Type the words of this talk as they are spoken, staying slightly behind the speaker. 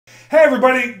Hey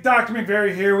everybody, Dr.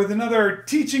 McVeary here with another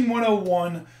Teaching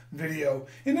 101 video.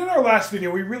 And in our last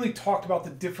video, we really talked about the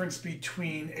difference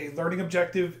between a learning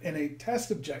objective and a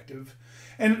test objective.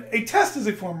 And a test is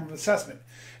a form of assessment.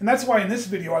 And that's why in this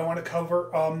video, I want to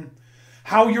cover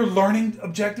how your learning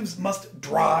objectives must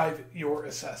drive your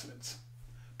assessments.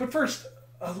 But first,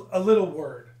 a little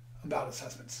word about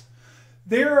assessments.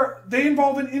 They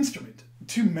involve an instrument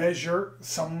to measure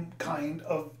some kind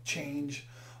of change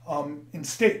in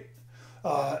state.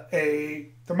 A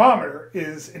thermometer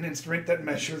is an instrument that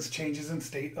measures changes in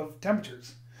state of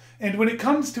temperatures. And when it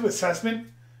comes to assessment,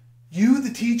 you,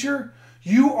 the teacher,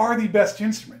 you are the best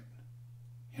instrument.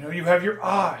 You know, you have your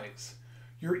eyes,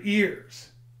 your ears,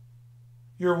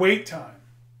 your wait time,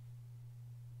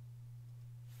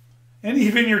 and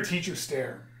even your teacher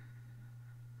stare.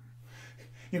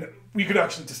 You know, we could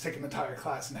actually just take an entire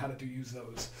class on how to use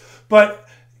those. But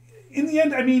in the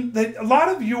end, I mean, a lot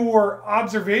of your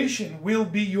observation will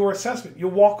be your assessment.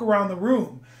 You'll walk around the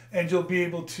room and you'll be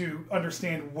able to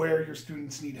understand where your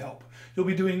students need help. You'll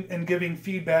be doing and giving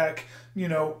feedback, you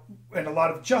know, and a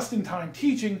lot of just-in-time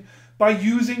teaching by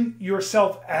using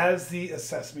yourself as the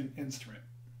assessment instrument.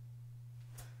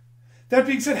 That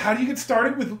being said, how do you get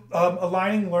started with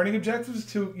aligning learning objectives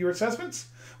to your assessments?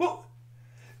 Well,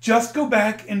 just go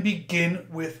back and begin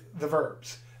with the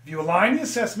verbs. If you align the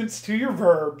assessments to your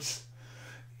verbs,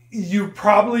 you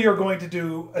probably are going to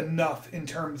do enough in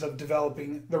terms of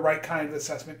developing the right kind of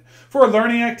assessment for a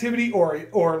learning activity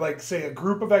or like, say, a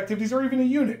group of activities or even a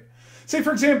unit. Say,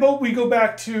 for example, we go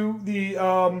back to the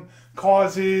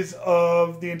causes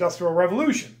of the Industrial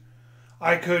Revolution.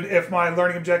 I could, if my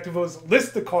learning objective was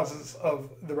list the causes of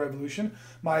the revolution,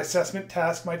 my assessment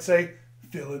task might say,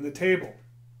 fill in the table.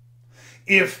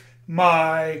 If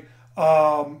my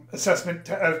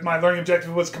my learning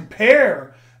objective was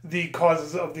compare the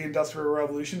causes of the Industrial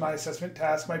Revolution, my assessment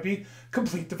task might be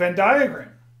complete the Venn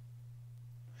diagram.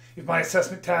 If my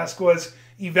assessment task was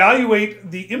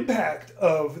evaluate the impact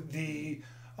of the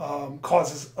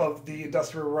causes of the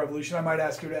Industrial Revolution, I might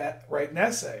ask you to write an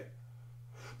essay.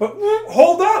 But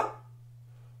hold up!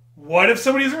 What if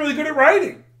somebody isn't really good at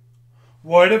writing?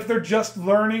 What if they're just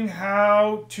learning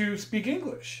how to speak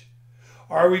English?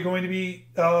 Are we going to be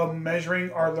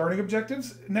measuring our learning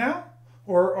objectives now?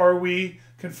 Or are we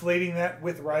conflating that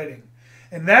with writing?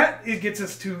 And that it gets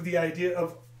us to the idea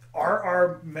of, are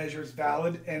our measures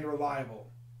valid and reliable?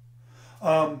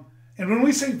 And when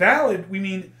we say valid, we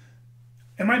mean,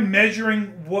 am I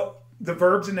measuring what the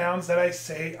verbs and nouns that I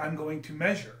say I'm going to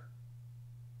measure?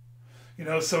 You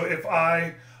know, so if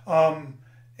I,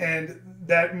 and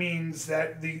that means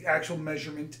that the actual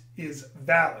measurement is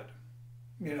valid,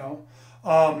 you know.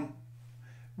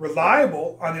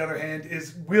 Reliable, on the other hand,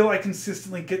 is will I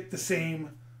consistently get the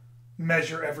same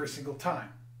measure every single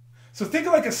time? So think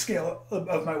of like a scale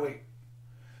of my weight.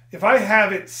 If I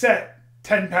have it set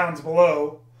 10 pounds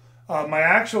below my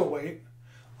actual weight,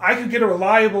 I could get a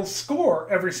reliable score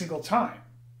every single time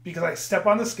because I step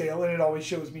on the scale and it always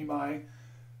shows me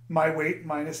my weight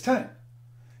minus 10.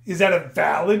 Is that a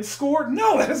valid score?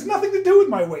 No, that has nothing to do with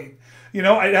my weight. You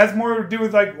know, it has more to do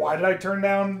with like, why did I turn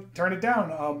it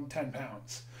down 10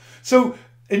 pounds? So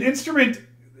an instrument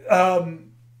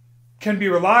can be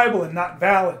reliable and not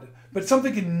valid, but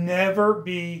something can never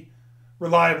be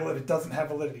reliable if it doesn't have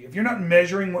validity. If you're not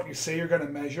measuring what you say you're going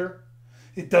to measure,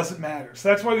 it doesn't matter. So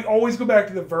that's why we always go back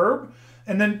to the verb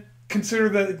and then consider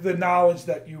the knowledge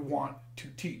that you want to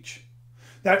teach.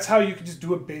 That's how you can just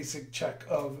do a basic check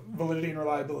of validity and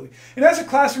reliability. And as a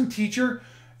classroom teacher,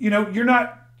 you know, you're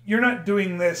not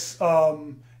doing this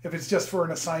if it's just for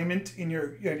an assignment in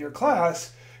your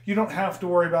class. You don't have to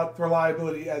worry about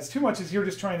reliability as too much as you're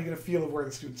just trying to get a feel of where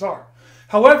the students are.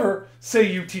 However,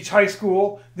 say you teach high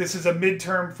school, this is a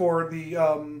midterm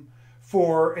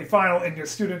for a final, and your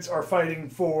students are fighting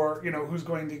for, you know, who's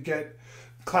going to get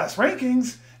class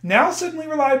rankings. Now suddenly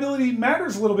reliability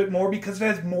matters a little bit more because it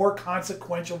has more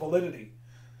consequential validity.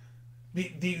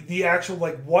 The actual,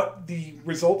 like, what the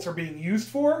results are being used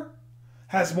for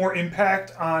has more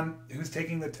impact on who's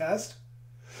taking the test.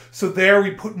 So there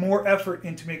we put more effort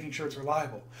into making sure it's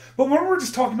reliable. But when we're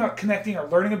just talking about connecting our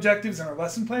learning objectives and our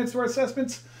lesson plans to our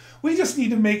assessments, we just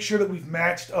need to make sure that we've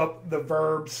matched up the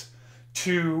verbs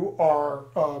to our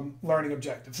learning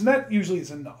objectives. And that usually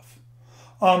is enough.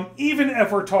 Even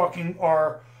if we're talking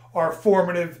our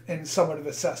formative and summative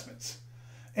assessments.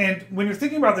 And when you're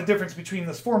thinking about the difference between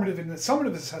those formative and the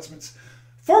summative assessments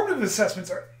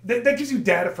are, that gives you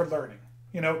data for learning.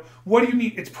 You know, what do you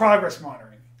need? It's progress monitoring.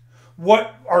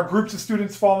 What are groups of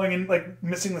students falling in, like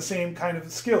missing the same kind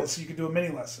of skills so you can do a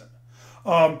mini lesson?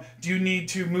 Do you need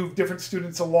to move different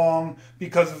students along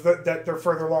because of that they're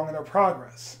further along in their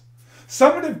progress?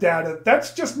 Summative data,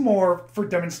 that's just more for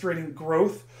demonstrating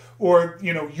growth or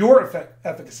your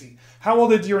efficacy. How well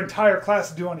did your entire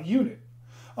class do on a unit?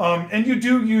 And you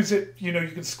do use it, you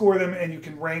can score them and you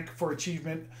can rank for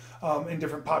achievement in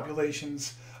different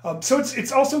populations. So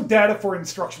it's also data for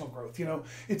instructional growth.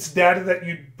 It's data that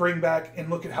you bring back and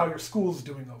look at how your school's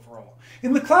doing overall.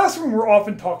 In the classroom, we're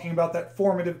often talking about that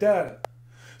formative data.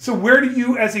 So where do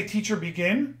you as a teacher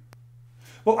begin?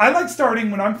 Well, I like starting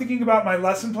when I'm thinking about my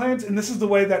lesson plans, and this is the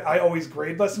way that I always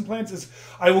grade lesson plans, is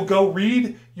I will go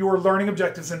read your learning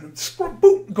objectives and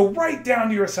boom, go right down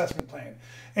to your assessment plan.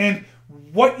 And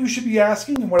what you should be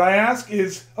asking, and what I ask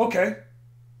is, okay,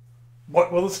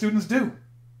 what will the students do?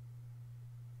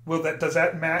 Does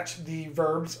that match the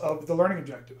verbs of the learning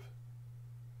objective?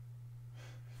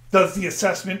 Does the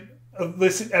assessment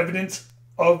elicit evidence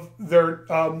of their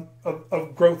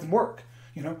of growth and work?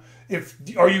 If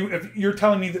you're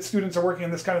telling me that students are working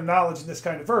on this kind of knowledge and this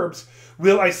kind of verbs,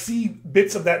 will I see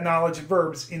bits of that knowledge and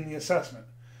verbs in the assessment?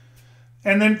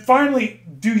 And then finally,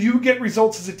 do you get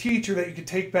results as a teacher that you can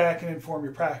take back and inform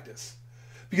your practice?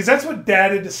 Because that's what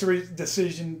data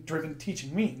decision-driven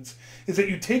teaching means, is that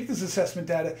you take this assessment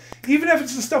data, even if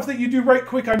it's the stuff that you do right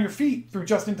quick on your feet through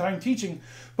just-in-time teaching,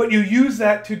 but you use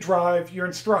that to drive your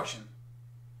instruction.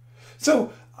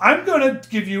 So I'm going to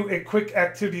give you a quick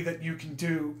activity that you can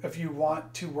do if you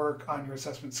want to work on your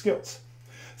assessment skills.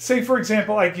 Say, for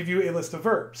example, I give you a list of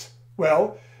verbs.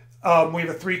 Well, we have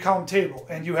a 3-column table,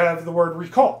 and you have the word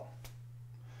recall.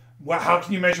 Well, how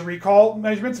can you measure recall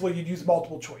measurements? Well, you'd use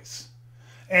multiple choice.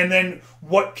 And then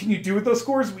what can you do with those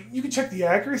scores? You can check the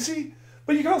accuracy,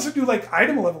 but you can also do like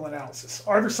item level analysis.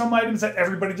 Are there some items that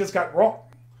everybody just got wrong,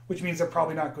 which means they're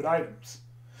probably not good items?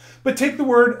 But take the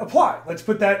word apply. Let's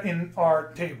put that in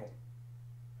our table.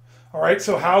 All right,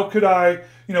 so how could I,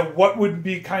 what would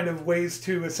be kind of ways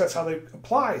to assess how they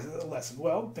apply the lesson?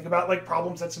 Well, think about like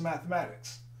problem sets in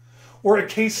mathematics or a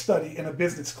case study in a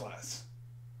business class.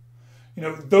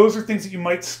 Those are things that you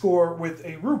might score with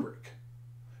a rubric.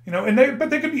 But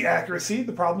they could be accuracy.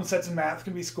 The problem sets in math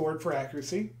can be scored for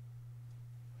accuracy.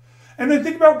 And then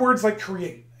think about words like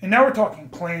create. And now we're talking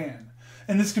plan.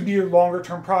 And this could be your longer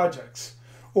term projects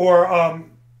or an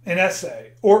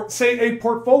essay or say a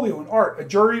portfolio in art, a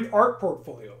juried art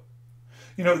portfolio.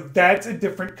 That's a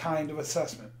different kind of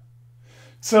assessment.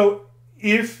 So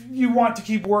if you want to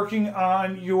keep working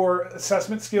on your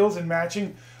assessment skills and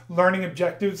matching learning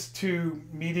objectives to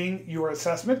meeting your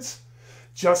assessments,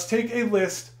 just take a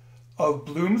list of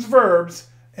Bloom's verbs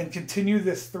and continue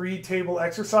this 3-table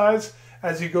exercise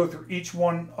as you go through each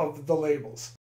one of the labels.